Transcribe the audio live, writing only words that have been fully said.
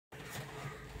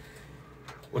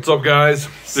What's up, guys?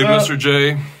 Big Mr.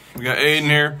 J. We got Aiden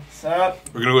here. What's up?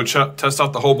 We're gonna go test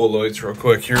out the hobo lights real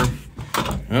quick here.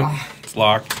 Yep, it's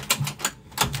locked.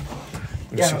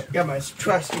 Yeah, got my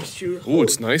trusty shoe. Oh,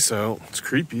 it's nice out. It's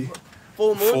creepy.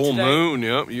 Full moon. Full moon.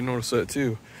 Yep, you noticed that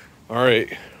too. All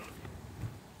right.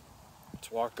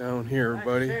 Let's walk down here,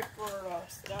 everybody.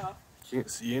 Can't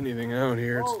see anything out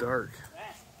here. It's dark.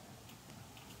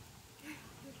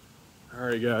 All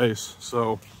right, guys.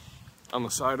 So on the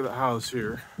side of the house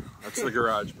here, that's the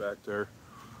garage back there.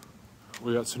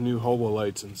 We got some new hobo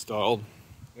lights installed.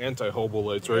 Anti-hobo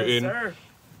lights, right, Aiden? Sir.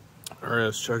 All right,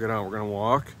 let's check it out. We're gonna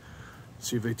walk,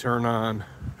 see if they turn on.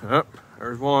 Yep,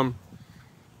 there's one.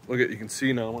 Look at, you can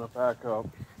see now. I'm gonna back up.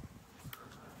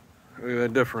 Look at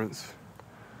that difference.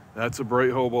 That's a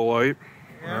bright hobo light.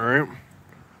 Yeah. All right,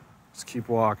 let's keep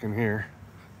walking here.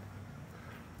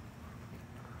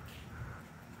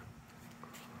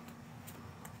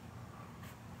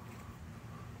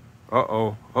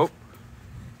 Uh-oh. Oh,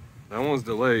 that one's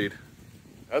delayed.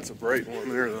 That's a bright one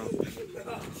there, though.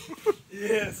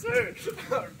 Yes, sir.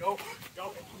 Go.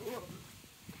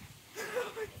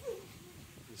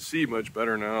 You see much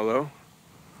better now, though.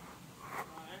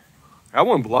 That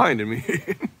one blinded me.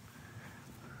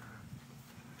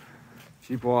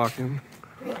 Keep walking.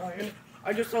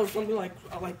 I just saw something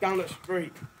like down the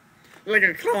street, like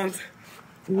a clown.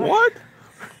 What?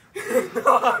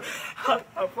 No,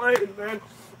 I'm playing, man.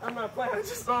 I'm not playing. I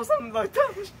just saw something like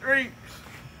down the street.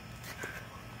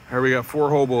 Here we got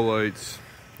 4 hobo lights.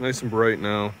 Nice and bright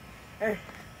now. Hey,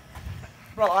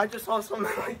 bro, I just saw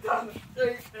something like down the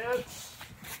street, man.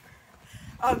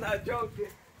 I'm not joking.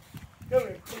 Come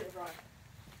here, bro.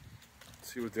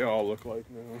 See what they all look like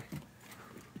now.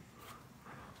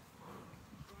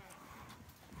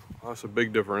 That's a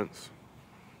big difference.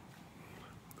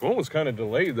 The one was kind of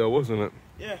delayed though, wasn't it?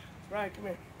 Yeah, right, come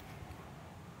here.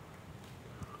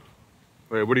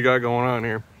 Wait, what do you got going on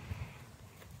here?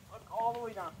 Look all the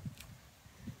way down.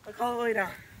 Look all the way down.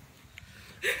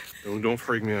 Don't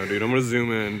freak me out, dude. I'm gonna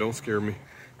zoom in. Don't scare me.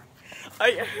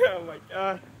 Oh my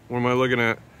god. What am I looking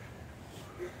at?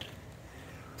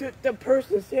 The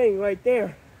person sitting right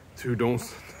there. Dude, don't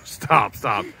stop.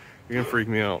 You're gonna freak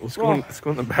me out. Let's go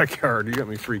in the backyard. You got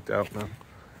me freaked out now.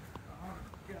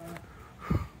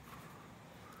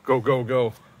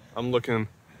 Go. I'm looking.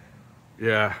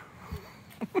 Yeah.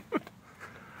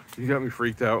 You got me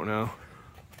freaked out now.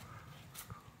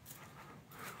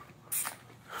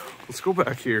 Let's go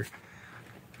back here.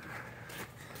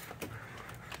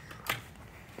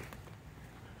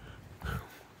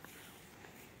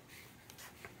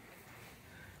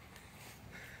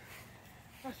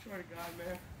 I swear to God,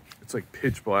 man. It's like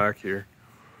pitch black here.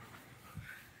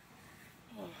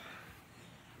 Oh,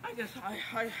 I saw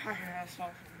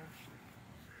something.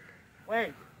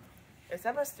 Wait, is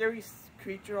that a mysterious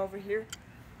creature over here?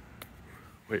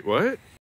 Wait, what?